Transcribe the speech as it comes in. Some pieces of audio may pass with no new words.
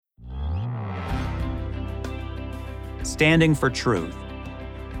Standing for truth.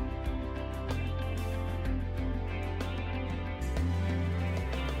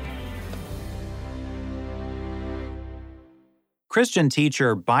 Christian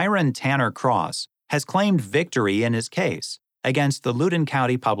teacher Byron Tanner Cross has claimed victory in his case against the Loudoun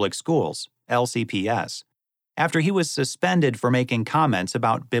County Public Schools, LCPS, after he was suspended for making comments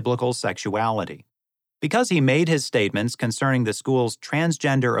about biblical sexuality. Because he made his statements concerning the school's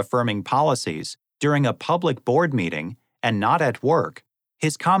transgender-affirming policies during a public board meeting and not at work,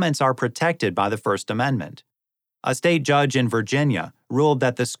 his comments are protected by the First Amendment. A state judge in Virginia ruled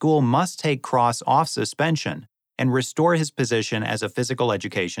that the school must take Cross off suspension and restore his position as a physical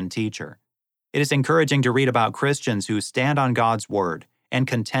education teacher. It is encouraging to read about Christians who stand on God's word and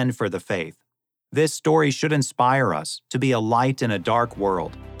contend for the faith. This story should inspire us to be a light in a dark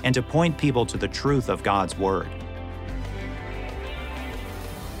world and to point people to the truth of God's word.